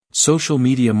Social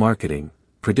media marketing,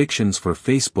 predictions for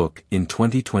Facebook in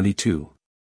 2022.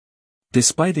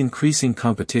 Despite increasing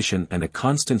competition and a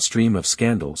constant stream of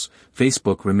scandals,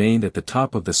 Facebook remained at the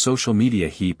top of the social media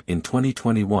heap in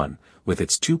 2021, with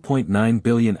its 2.9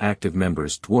 billion active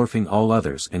members dwarfing all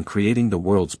others and creating the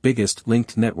world's biggest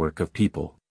linked network of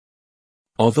people.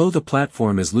 Although the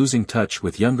platform is losing touch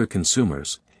with younger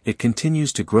consumers, it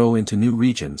continues to grow into new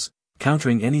regions,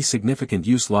 countering any significant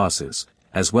use losses,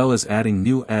 as well as adding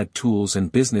new ad tools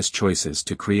and business choices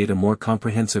to create a more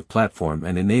comprehensive platform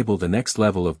and enable the next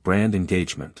level of brand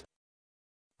engagement.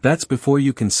 That's before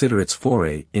you consider its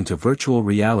foray into virtual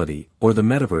reality or the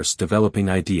metaverse developing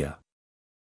idea.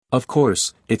 Of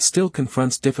course, it still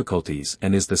confronts difficulties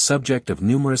and is the subject of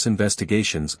numerous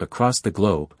investigations across the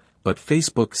globe, but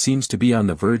Facebook seems to be on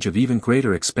the verge of even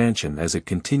greater expansion as it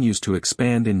continues to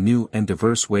expand in new and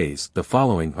diverse ways. The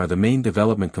following are the main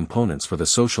development components for the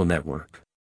social network.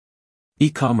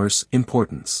 E-commerce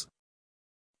importance.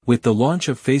 With the launch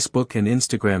of Facebook and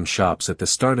Instagram shops at the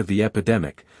start of the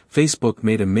epidemic, Facebook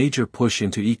made a major push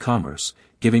into e-commerce,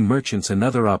 giving merchants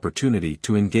another opportunity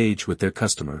to engage with their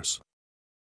customers.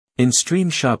 In-stream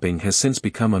shopping has since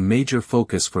become a major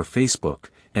focus for Facebook,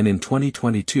 and in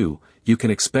 2022, you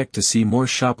can expect to see more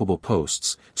shoppable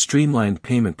posts, streamlined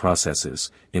payment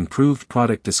processes, improved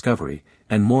product discovery,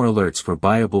 and more alerts for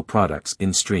buyable products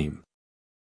in-stream.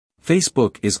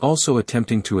 Facebook is also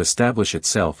attempting to establish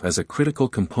itself as a critical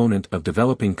component of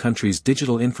developing countries'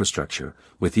 digital infrastructure,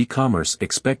 with e-commerce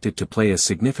expected to play a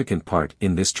significant part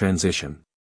in this transition.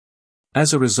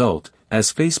 As a result,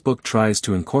 as Facebook tries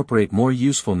to incorporate more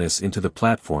usefulness into the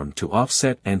platform to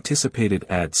offset anticipated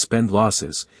ad spend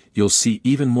losses, you'll see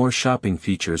even more shopping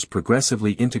features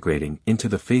progressively integrating into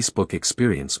the Facebook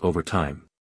experience over time.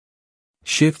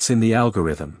 Shifts in the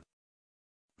algorithm.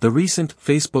 The recent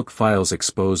Facebook Files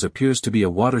expose appears to be a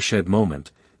watershed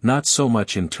moment, not so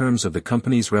much in terms of the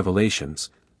company's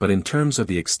revelations, but in terms of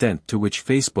the extent to which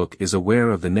Facebook is aware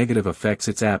of the negative effects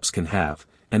its apps can have,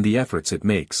 and the efforts it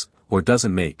makes, or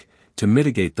doesn't make, to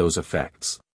mitigate those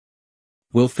effects.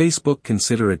 Will Facebook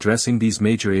consider addressing these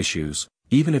major issues,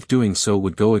 even if doing so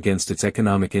would go against its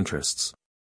economic interests?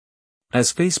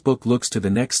 As Facebook looks to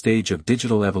the next stage of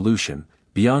digital evolution,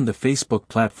 beyond the Facebook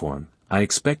platform, I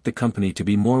expect the company to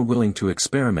be more willing to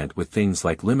experiment with things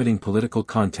like limiting political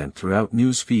content throughout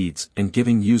news feeds and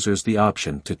giving users the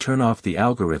option to turn off the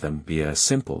algorithm via a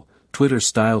simple,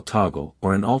 Twitter-style toggle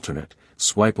or an alternate,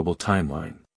 swipeable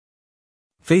timeline.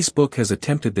 Facebook has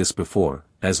attempted this before,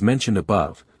 as mentioned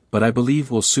above, but I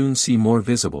believe we'll soon see more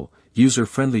visible,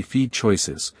 user-friendly feed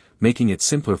choices, making it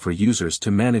simpler for users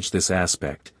to manage this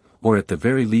aspect, or at the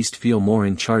very least feel more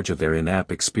in charge of their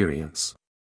in-app experience.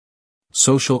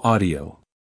 Social audio.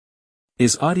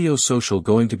 Is audio social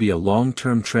going to be a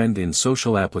long-term trend in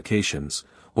social applications,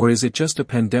 or is it just a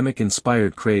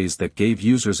pandemic-inspired craze that gave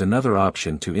users another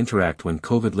option to interact when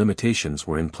COVID limitations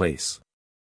were in place?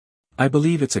 I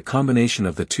believe it's a combination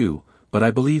of the two, but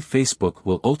I believe Facebook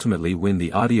will ultimately win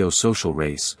the audio social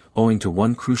race, owing to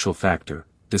one crucial factor: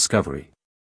 discovery.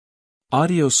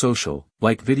 Audio social,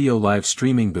 like video live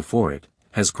streaming before it,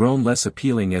 has grown less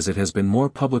appealing as it has been more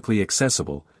publicly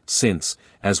accessible, since,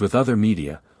 as with other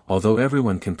media, although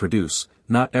everyone can produce,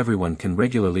 not everyone can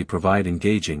regularly provide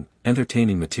engaging,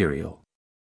 entertaining material.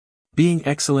 Being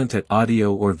excellent at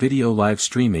audio or video live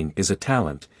streaming is a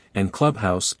talent, and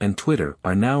Clubhouse and Twitter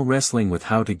are now wrestling with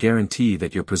how to guarantee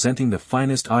that you're presenting the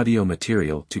finest audio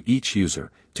material to each user,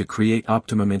 to create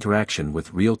optimum interaction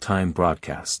with real-time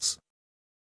broadcasts.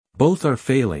 Both are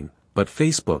failing, but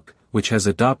Facebook, which has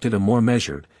adopted a more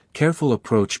measured, careful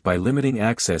approach by limiting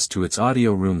access to its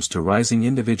audio rooms to rising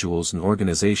individuals and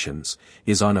organizations,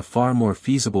 is on a far more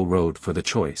feasible road for the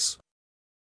choice.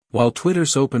 While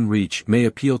Twitter's open reach may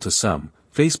appeal to some,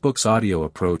 Facebook's audio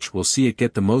approach will see it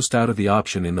get the most out of the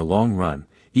option in the long run,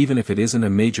 even if it isn't a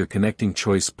major connecting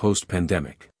choice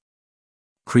post-pandemic.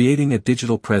 Creating a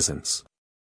digital presence.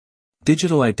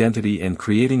 Digital identity and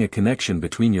creating a connection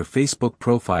between your Facebook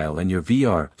profile and your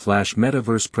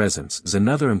VR/metaverse presence is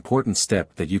another important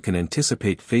step that you can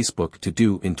anticipate Facebook to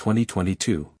do in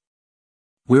 2022.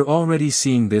 We're already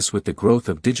seeing this with the growth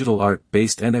of digital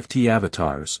art-based NFT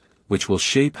avatars, which will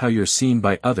shape how you're seen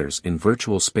by others in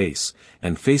virtual space,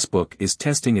 and Facebook is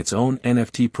testing its own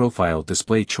NFT profile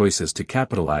display choices to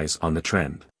capitalize on the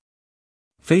trend.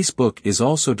 Facebook is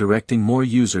also directing more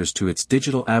users to its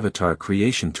digital avatar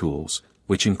creation tools,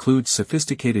 which include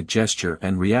sophisticated gesture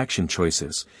and reaction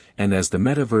choices, and as the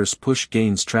metaverse push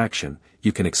gains traction,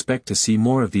 you can expect to see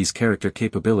more of these character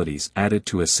capabilities added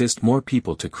to assist more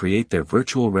people to create their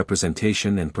virtual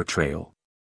representation and portrayal.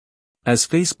 As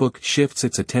Facebook shifts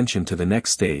its attention to the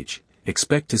next stage,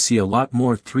 expect to see a lot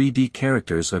more 3D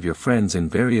characters of your friends in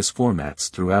various formats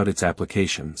throughout its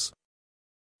applications.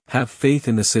 Have faith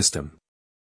in the system.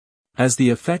 As the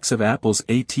effects of Apple's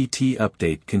ATT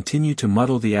update continue to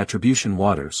muddle the attribution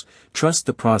waters, trust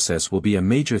the process will be a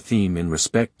major theme in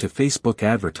respect to Facebook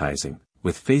advertising,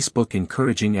 with Facebook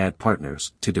encouraging ad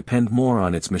partners to depend more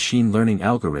on its machine learning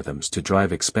algorithms to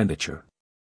drive expenditure.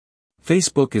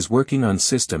 Facebook is working on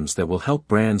systems that will help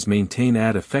brands maintain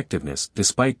ad effectiveness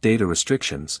despite data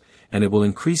restrictions, and it will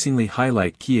increasingly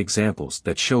highlight key examples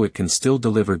that show it can still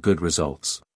deliver good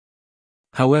results.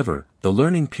 However, the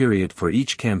learning period for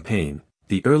each campaign,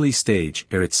 the early stage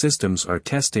where its systems are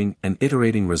testing and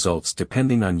iterating results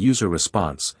depending on user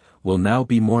response, will now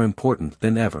be more important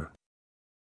than ever.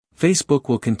 Facebook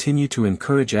will continue to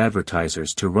encourage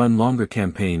advertisers to run longer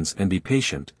campaigns and be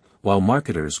patient, while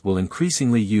marketers will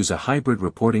increasingly use a hybrid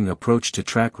reporting approach to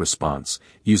track response,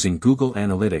 using Google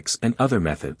Analytics and other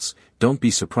methods. Don't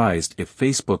be surprised if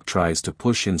Facebook tries to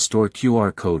push in-store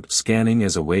QR code scanning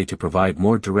as a way to provide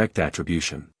more direct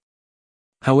attribution.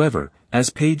 However, as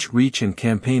page reach and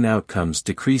campaign outcomes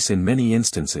decrease in many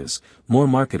instances, more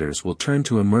marketers will turn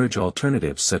to emerge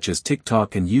alternatives such as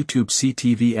TikTok and YouTube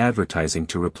CTV advertising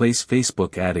to replace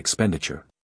Facebook ad expenditure.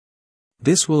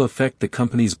 This will affect the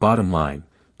company's bottom line,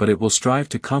 but it will strive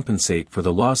to compensate for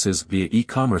the losses via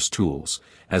e-commerce tools,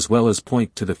 as well as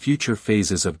point to the future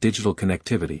phases of digital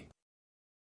connectivity.